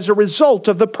Antioch as a result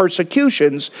of the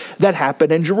persecutions that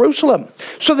happened in Jerusalem.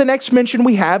 So the next mention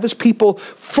we have is people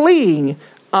fleeing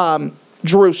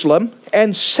Jerusalem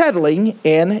and settling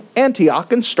in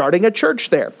Antioch and starting a church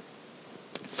there.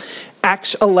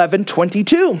 Acts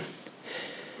 11:22.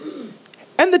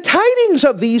 And the tidings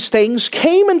of these things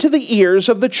came into the ears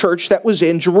of the church that was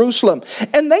in Jerusalem.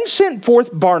 And they sent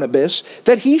forth Barnabas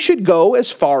that he should go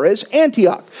as far as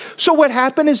Antioch. So what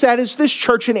happened is that as this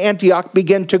church in Antioch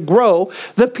began to grow,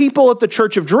 the people at the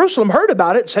church of Jerusalem heard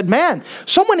about it and said, man,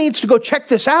 someone needs to go check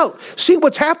this out. See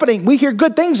what's happening. We hear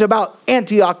good things about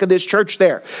Antioch and this church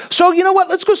there. So you know what?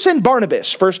 Let's go send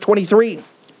Barnabas. Verse 23.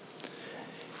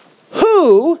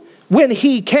 Who, when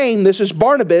he came, this is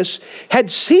Barnabas,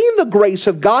 had seen the grace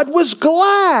of God, was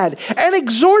glad and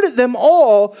exhorted them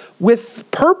all with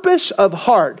purpose of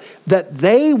heart that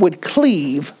they would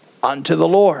cleave unto the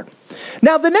Lord.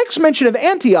 Now, the next mention of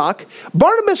Antioch,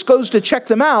 Barnabas goes to check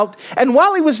them out, and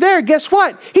while he was there, guess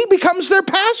what? He becomes their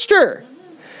pastor.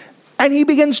 And he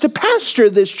begins to pastor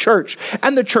this church,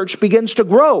 and the church begins to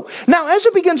grow. Now, as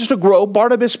it begins to grow,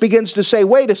 Barnabas begins to say,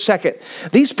 wait a second,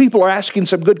 these people are asking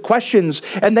some good questions,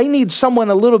 and they need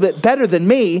someone a little bit better than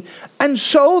me. And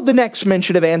so the next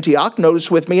mention of Antioch,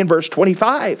 notice with me in verse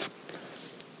 25.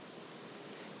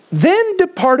 Then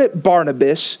departed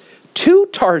Barnabas to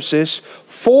Tarsus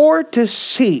for to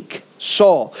seek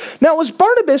Saul. Now, as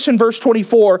Barnabas in verse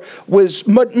 24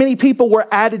 many people were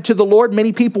added to the Lord,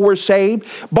 many people were saved.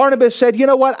 Barnabas said, you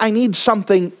know what? I need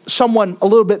someone a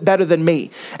little bit better than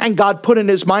me. And God put in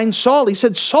his mind Saul. He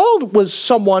said, Saul was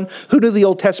someone who knew the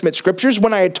Old Testament scriptures.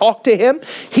 When I had talked to him,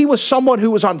 he was someone who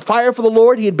was on fire for the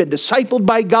Lord. He had been discipled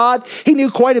by God. He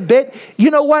knew quite a bit. You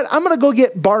know what? I'm going to go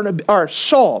get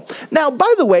Saul. Now,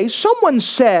 by the way, someone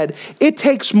said it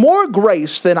takes more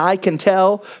grace than I can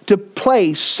tell to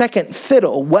play second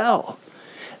fiddle well.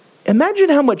 Imagine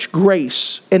how much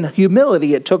grace and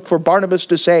humility it took for Barnabas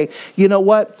to say, you know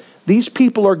what? These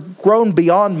people are grown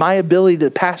beyond my ability to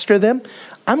pastor them.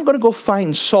 I'm going to go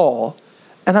find Saul,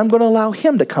 and I'm going to allow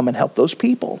him to come and help those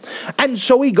people. And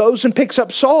so he goes and picks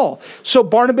up Saul. So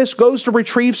Barnabas goes to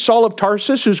retrieve Saul of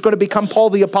Tarsus, who's going to become Paul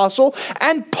the Apostle,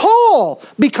 and Paul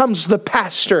becomes the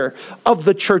pastor of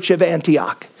the church of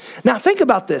Antioch. Now think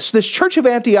about this. This church of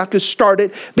Antioch is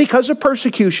started because of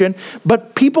persecution,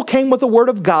 but people came with the word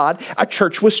of God. A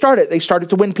church was started. They started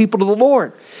to win people to the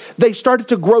Lord. They started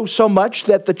to grow so much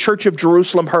that the church of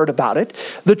Jerusalem heard about it.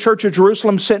 The church of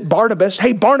Jerusalem sent Barnabas.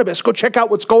 Hey, Barnabas, go check out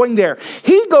what's going there.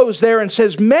 He goes there and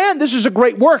says, man, this is a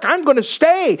great work. I'm going to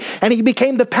stay. And he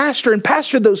became the pastor and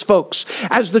pastored those folks.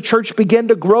 As the church began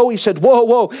to grow, he said,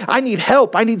 whoa, I need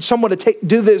help. I need someone to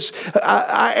do this.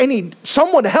 I need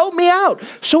someone to help me out.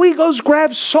 So he goes,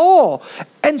 grabs Saul.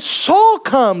 And Saul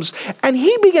comes and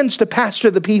he begins to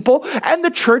pastor the people, and the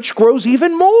church grows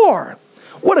even more.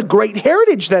 What a great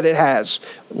heritage that it has.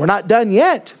 We're not done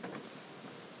yet.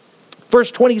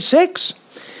 Verse 26.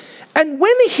 And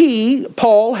when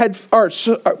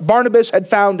Barnabas had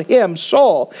found him,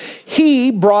 Saul,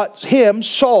 he brought him,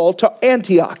 Saul, to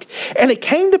Antioch. And it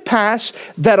came to pass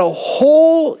that a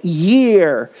whole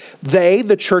year they,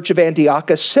 the church of Antioch,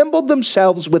 assembled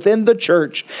themselves within the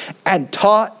church and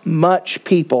taught much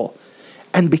people.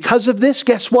 And because of this,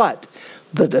 guess what?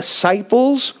 The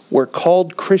disciples were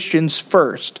called Christians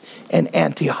first in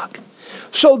Antioch.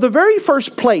 So the very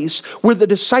first place where the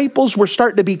disciples were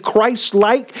starting to be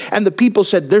Christ-like and the people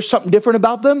said there's something different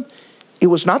about them, it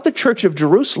was not the church of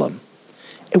Jerusalem.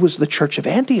 It was the church of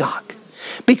Antioch.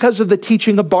 Because of the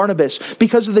teaching of Barnabas,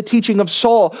 because of the teaching of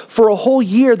Saul, for a whole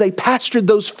year they pastored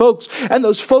those folks, and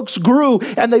those folks grew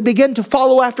and they began to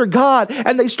follow after God,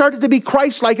 and they started to be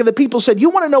Christ-like, and the people said, you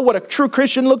want to know what a true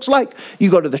Christian looks like?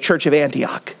 You go to the church of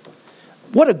Antioch.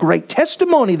 What a great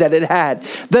testimony that it had,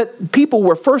 that people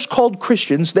were first called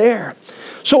Christians there.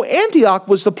 So Antioch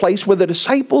was the place where the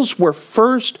disciples were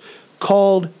first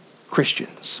called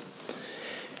Christians.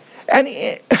 And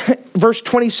verse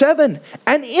 27,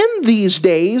 and in these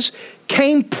days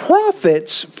came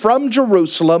prophets from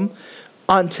Jerusalem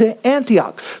unto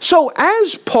Antioch. So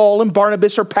as Paul and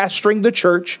Barnabas are pastoring the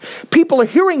church, people are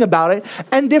hearing about it,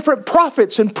 and different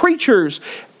prophets and preachers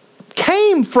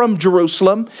came from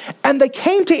Jerusalem, and they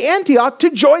came to Antioch to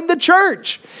join the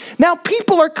church. Now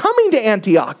people are coming to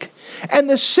Antioch, and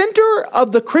the center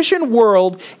of the Christian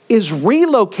world is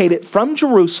relocated from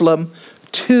Jerusalem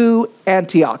to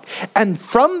Antioch. And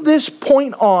from this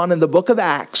point on in the book of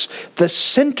Acts, the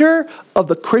center of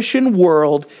the Christian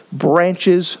world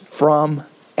branches from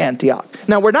Antioch.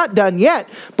 Now, we're not done yet,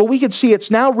 but we can see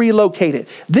it's now relocated.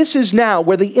 This is now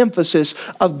where the emphasis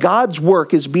of God's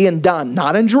work is being done,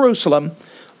 not in Jerusalem,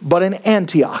 but in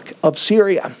Antioch of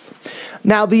Syria.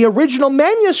 Now, the original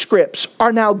manuscripts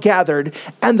are now gathered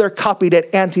and they're copied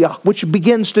at Antioch, which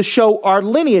begins to show our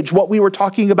lineage, what we were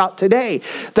talking about today,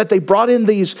 that they brought in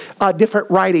these different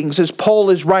writings. As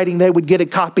Paul is writing, they would get a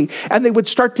copy and they would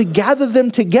start to gather them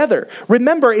together.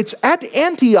 Remember, it's at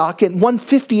Antioch in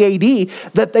 150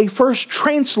 AD that they first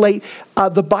translate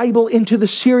the Bible into the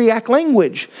Syriac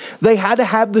language. They had to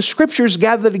have the scriptures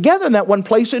gathered together in that one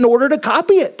place in order to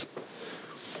copy it.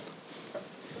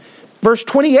 Verse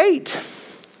 28,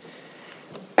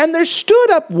 and there stood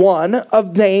up one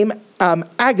of name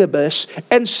Agabus,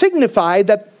 and signified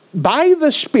that by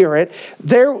the Spirit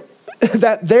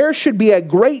that there should be a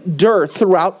great dearth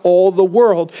throughout all the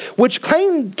world, which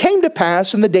came to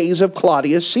pass in the days of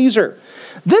Claudius Caesar.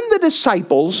 Then the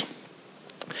disciples,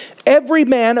 every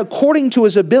man according to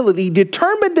his ability,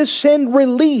 determined to send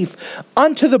relief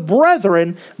unto the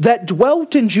brethren that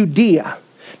dwelt in Judea.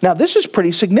 Now this is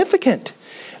pretty significant.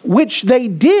 Which they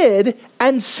did,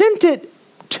 and sent it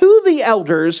to the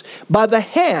elders by the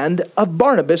hand of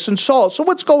Barnabas and Saul. So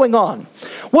what's going on?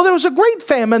 Well, there was a great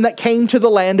famine that came to the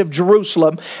land of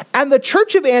Jerusalem, and the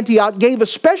church of Antioch gave a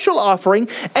special offering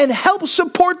and helped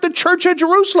support the church of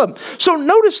Jerusalem. So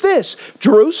notice this,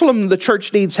 Jerusalem, the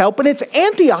church needs help, and it's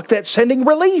Antioch that's sending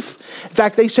relief. In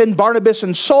fact, they send Barnabas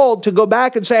and Saul to go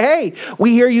back and say, hey,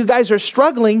 we hear you guys are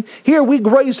struggling. Here, we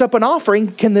raised up an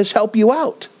offering. Can this help you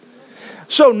out?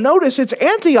 So notice it's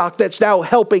Antioch that's now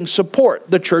helping support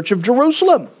the church of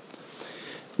Jerusalem.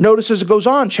 Notice as it goes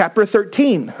on, chapter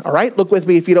 13. All right, look with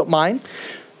me if you don't mind.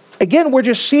 Again, we're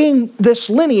just seeing this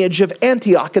lineage of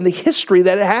Antioch and the history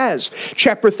that it has.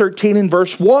 Chapter 13 and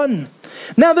verse 1.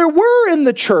 Now there were in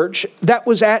the church that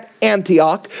was at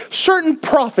Antioch certain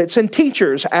prophets and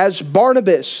teachers, as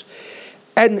Barnabas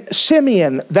and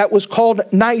Simeon, that was called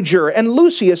Niger, and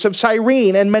Lucius of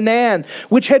Cyrene, and Menan,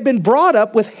 which had been brought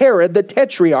up with Herod the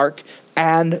Tetrarch,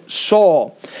 and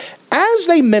Saul. As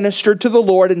they ministered to the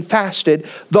Lord and fasted,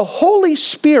 the Holy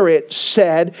Spirit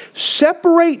said,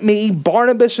 separate me,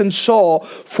 Barnabas and Saul,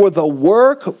 for the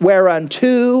work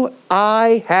whereunto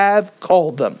I have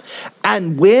called them.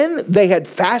 And when they had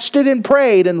fasted and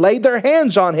prayed and laid their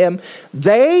hands on him,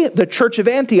 they, the church of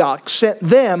Antioch, sent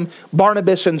them,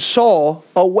 Barnabas and Saul,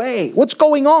 away. What's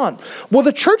going on? Well,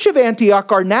 the church of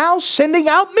Antioch are now sending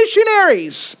out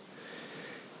missionaries.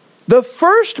 The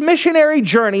first missionary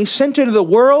journey sent into the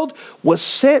world was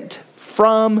sent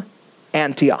from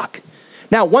Antioch.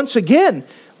 Now, once again,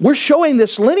 we're showing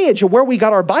this lineage of where we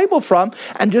got our Bible from,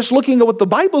 and just looking at what the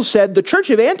Bible said, the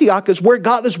church of Antioch is where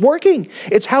God is working.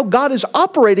 It's how God is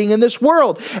operating in this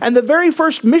world. And the very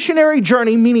first missionary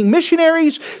journey, meaning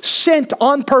missionaries sent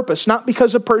on purpose, not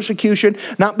because of persecution,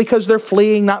 not because they're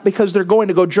fleeing, not because they're going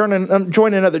to go join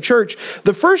another church.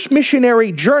 The first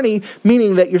missionary journey,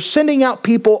 meaning that you're sending out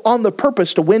people on the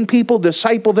purpose to win people,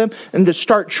 disciple them, and to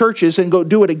start churches and go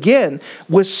do it again,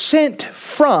 was sent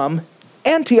from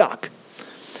Antioch.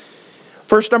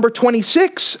 Verse number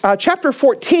 26, chapter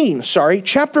 14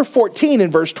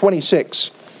 in verse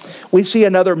 26. We see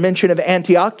another mention of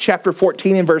Antioch, chapter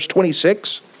 14 in verse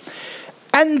 26.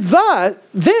 And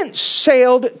thence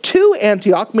sailed to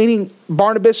Antioch, meaning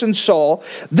Barnabas and Saul,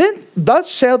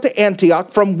 thus sailed to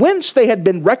Antioch, from whence they had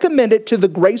been recommended to the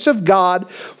grace of God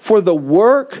for the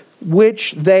work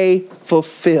which they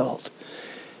fulfilled.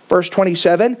 Verse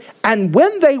 27, and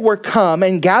when they were come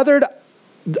and gathered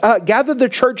the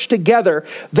church together,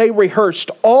 they rehearsed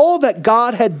all that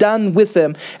God had done with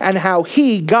them, and how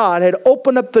God had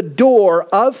opened up the door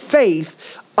of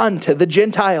faith unto the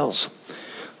Gentiles.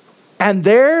 And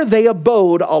there they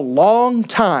abode a long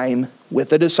time with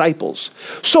the disciples.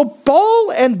 So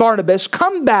Paul and Barnabas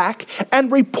come back and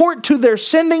report to their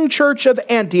sending church of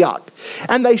Antioch.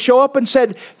 And they show up and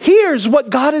said, here's what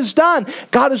God has done.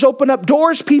 God has opened up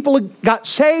doors. People got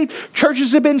saved.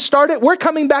 Churches have been started. We're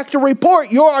coming back to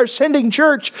report. You're our sending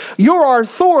church. You're our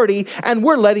authority. And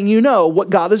we're letting you know what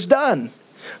God has done.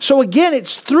 So again,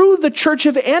 it's through the church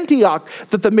of Antioch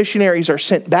that the missionaries are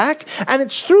sent back, and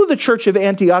it's through the church of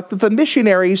Antioch that the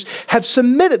missionaries have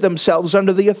submitted themselves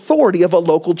under the authority of a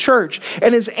local church.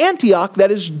 And it's Antioch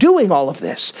that is doing all of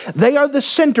this. They are the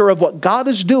center of what God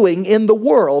is doing in the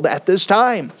world at this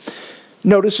time.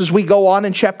 Notice as we go on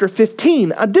in chapter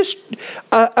 15,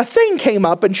 a thing came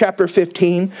up in chapter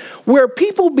 15 where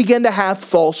people begin to have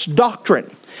false doctrine.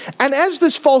 And as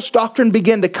this false doctrine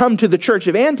began to come to the church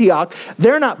of Antioch,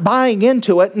 they're not buying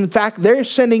into it. In fact, they're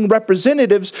sending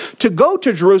representatives to go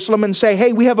to Jerusalem and say,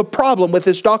 hey, we have a problem with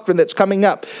this doctrine that's coming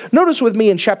up. Notice with me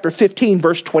in chapter 15,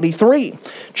 verse 23.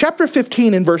 Chapter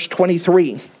 15 and verse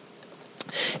 23.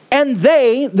 And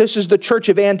they, this is the church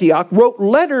of Antioch, wrote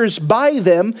letters by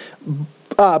them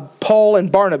Paul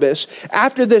and Barnabas,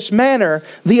 after this manner,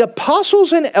 the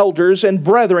apostles and elders and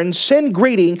brethren send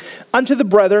greeting unto the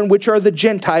brethren which are the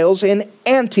Gentiles in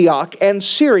Antioch and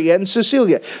Syria and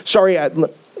Cilicia. Sorry,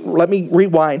 let me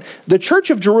rewind. The church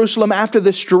of Jerusalem, after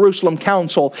this Jerusalem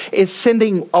council, is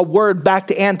sending a word back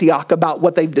to Antioch about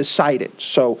what they've decided.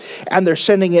 And they're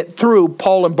sending it through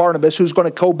Paul and Barnabas, who's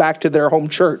going to go back to their home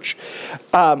church.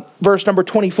 Verse number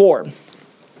 24.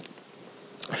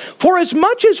 For as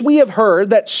much as we have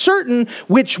heard that certain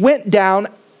which went down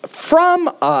from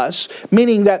us,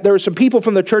 meaning that there were some people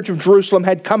from the church of Jerusalem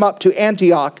had come up to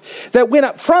Antioch, that went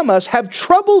up from us, have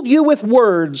troubled you with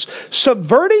words,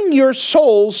 subverting your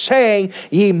souls, saying,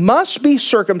 ye must be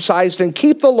circumcised and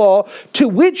keep the law, to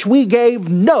which we gave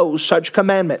no such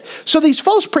commandment. So these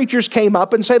false preachers came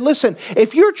up and said, listen,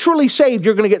 if you're truly saved,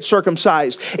 you're going to get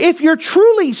circumcised. If you're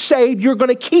truly saved, you're going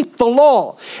to keep the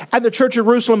law. And the church of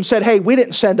Jerusalem said, hey, we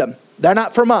didn't send them. They're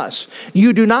not from us.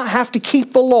 You do not have to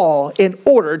keep the law in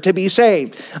order to be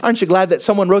saved. Aren't you glad that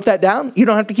someone wrote that down? You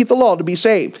don't have to keep the law to be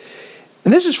saved.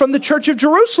 And this is from the church of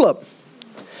Jerusalem.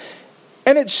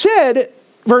 And it said,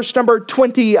 verse number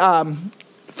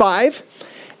 25,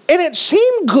 and it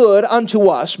seemed good unto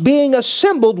us, being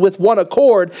assembled with one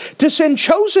accord, to send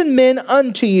chosen men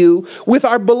unto you with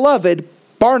our beloved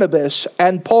Barnabas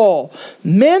and Paul,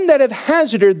 men that have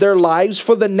hazarded their lives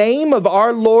for the name of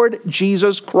our Lord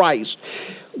Jesus Christ.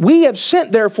 We have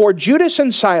sent therefore Judas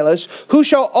and Silas, who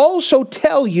shall also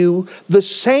tell you the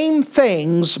same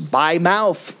things by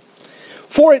mouth.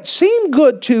 For it seemed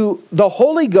good to the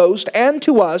Holy Ghost and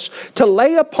to us to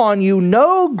lay upon you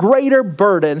no greater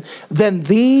burden than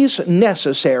these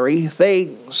necessary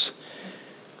things,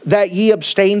 that ye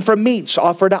abstain from meats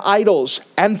offered to idols,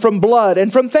 and from blood,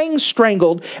 and from things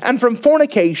strangled, and from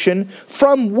fornication,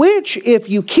 from which if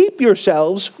you keep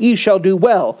yourselves, ye shall do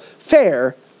well.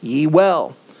 Fare ye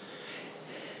well.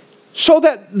 So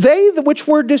that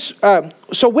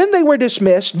so when they were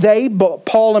dismissed, they,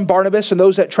 Paul and Barnabas and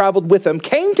those that traveled with them,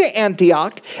 came to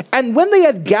Antioch, and when they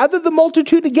had gathered the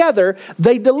multitude together,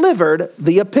 they delivered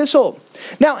the epistle.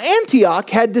 Now Antioch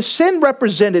had to send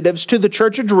representatives to the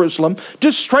church of Jerusalem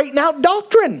to straighten out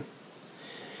doctrine.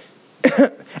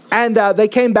 And they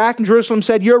came back, and Jerusalem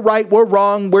said, you're right, we're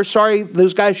wrong, we're sorry,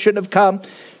 those guys shouldn't have come.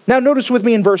 Now notice with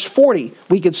me in verse 40,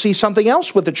 we could see something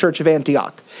else with the church of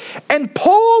Antioch. And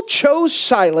Paul chose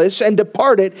Silas and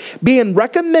departed, being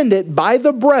recommended by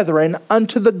the brethren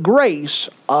unto the grace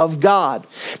of God.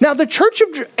 Now the church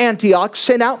of Antioch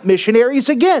sent out missionaries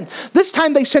again. This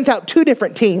time they sent out two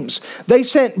different teams. They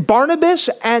sent Barnabas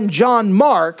and John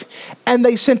Mark, and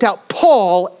they sent out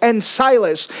Paul and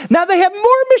Silas. Now they have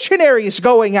more missionaries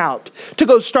going out to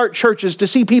go start churches, to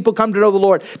see people come to know the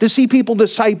Lord, to see people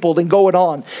discipled and going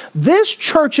on. This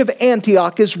church of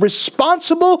Antioch is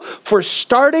responsible for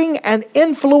starting and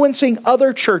influencing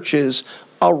other churches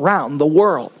around the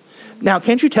world. Now,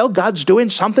 can't you tell God's doing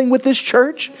something with this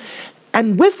church?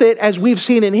 And with it, as we've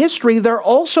seen in history, they're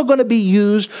also going to be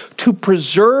used to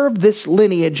preserve this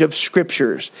lineage of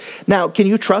scriptures. Now, can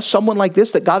you trust someone like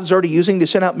this that God is already using to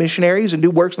send out missionaries and do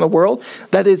works in the world?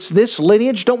 That it's this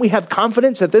lineage? Don't we have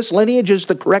confidence that this lineage is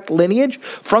the correct lineage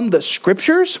from the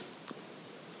scriptures?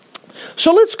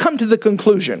 So let's come to the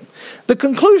conclusion. The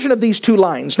conclusion of these two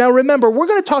lines. Now remember, we're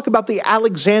going to talk about the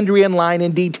Alexandrian line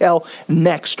in detail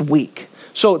next week.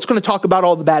 So it's going to talk about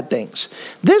all the bad things.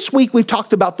 This week we've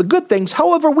talked about the good things.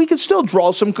 However, we can still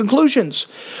draw some conclusions.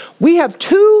 We have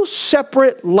two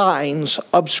separate lines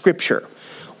of Scripture.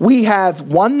 We have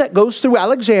one that goes through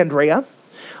Alexandria.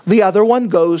 The other one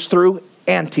goes through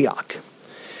Antioch.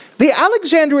 The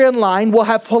Alexandrian line will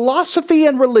have philosophy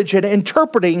and religion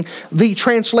interpreting the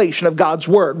translation of God's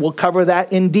Word. We'll cover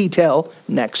that in detail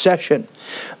next session.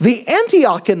 The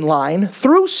Antiochian line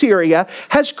through Syria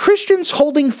has Christians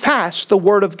holding fast the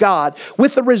Word of God,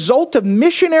 with the result of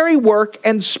missionary work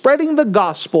and spreading the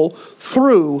gospel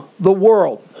through the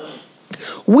world.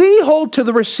 We hold to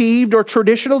the received or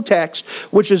traditional text,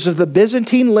 which is of the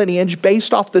Byzantine lineage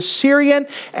based off the Syrian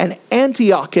and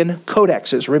Antiochian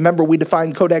codexes. Remember, we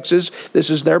define codexes. This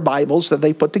is their Bibles that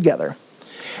they put together.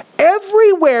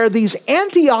 Everywhere these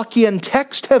Antiochian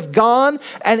texts have gone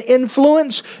and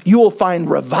influenced, you will find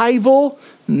revival,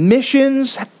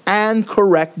 missions, and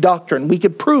correct doctrine. We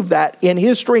could prove that in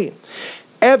history.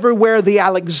 Everywhere the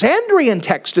Alexandrian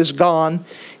text is gone,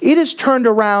 it has turned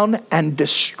around and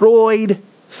destroyed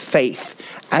faith.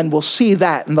 And we'll see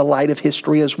that in the light of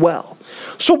history as well.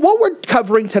 So what we're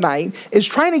covering tonight is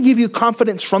trying to give you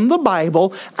confidence from the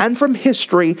Bible and from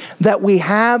history that we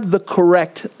have the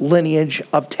correct lineage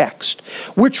of text.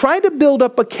 We're trying to build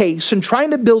up a case and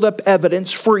trying to build up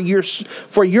evidence for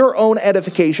your own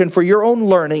edification, for your own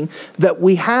learning, that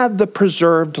we have the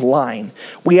preserved line.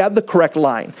 We have the correct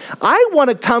line. I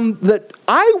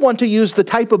want to use the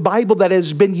type of Bible that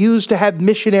has been used to have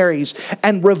missionaries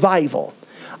and revival.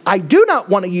 I do not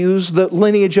want to use the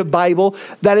lineage of Bible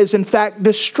that has in fact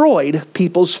destroyed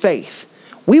people's faith.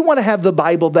 We want to have the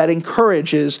Bible that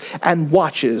encourages and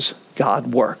watches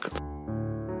God work.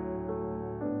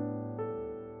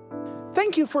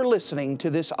 Thank you for listening to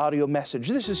this audio message.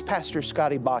 This is Pastor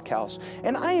Scotty Bachhaus,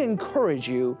 and I encourage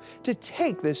you to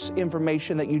take this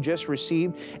information that you just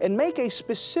received and make a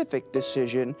specific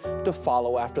decision to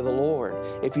follow after the Lord.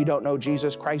 If you don't know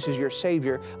Jesus Christ as your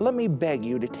Savior, let me beg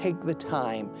you to take the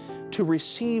time to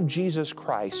receive Jesus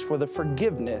Christ for the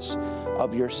forgiveness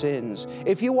of your sins.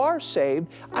 If you are saved,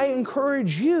 I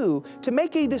encourage you to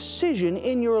make a decision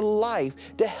in your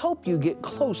life to help you get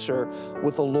closer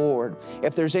with the Lord.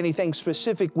 If there's anything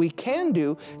specific we can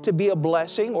do to be a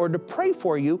blessing or to pray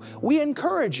for you, we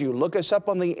encourage you. Look us up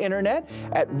on the internet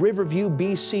at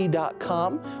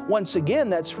riverviewbc.com. Once again,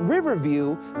 that's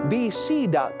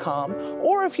riverviewbc.com.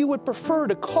 Or if you would prefer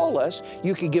to call us,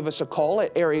 you could give us a call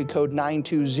at area code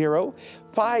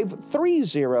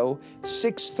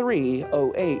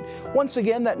 920-530-6308. Once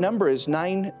again, that number is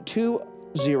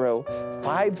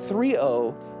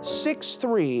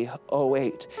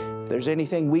 920-530-6308. If there's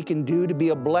anything we can do to be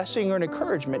a blessing or an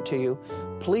encouragement to you,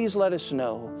 please let us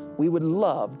know. We would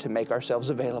love to make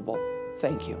ourselves available.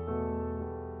 Thank you.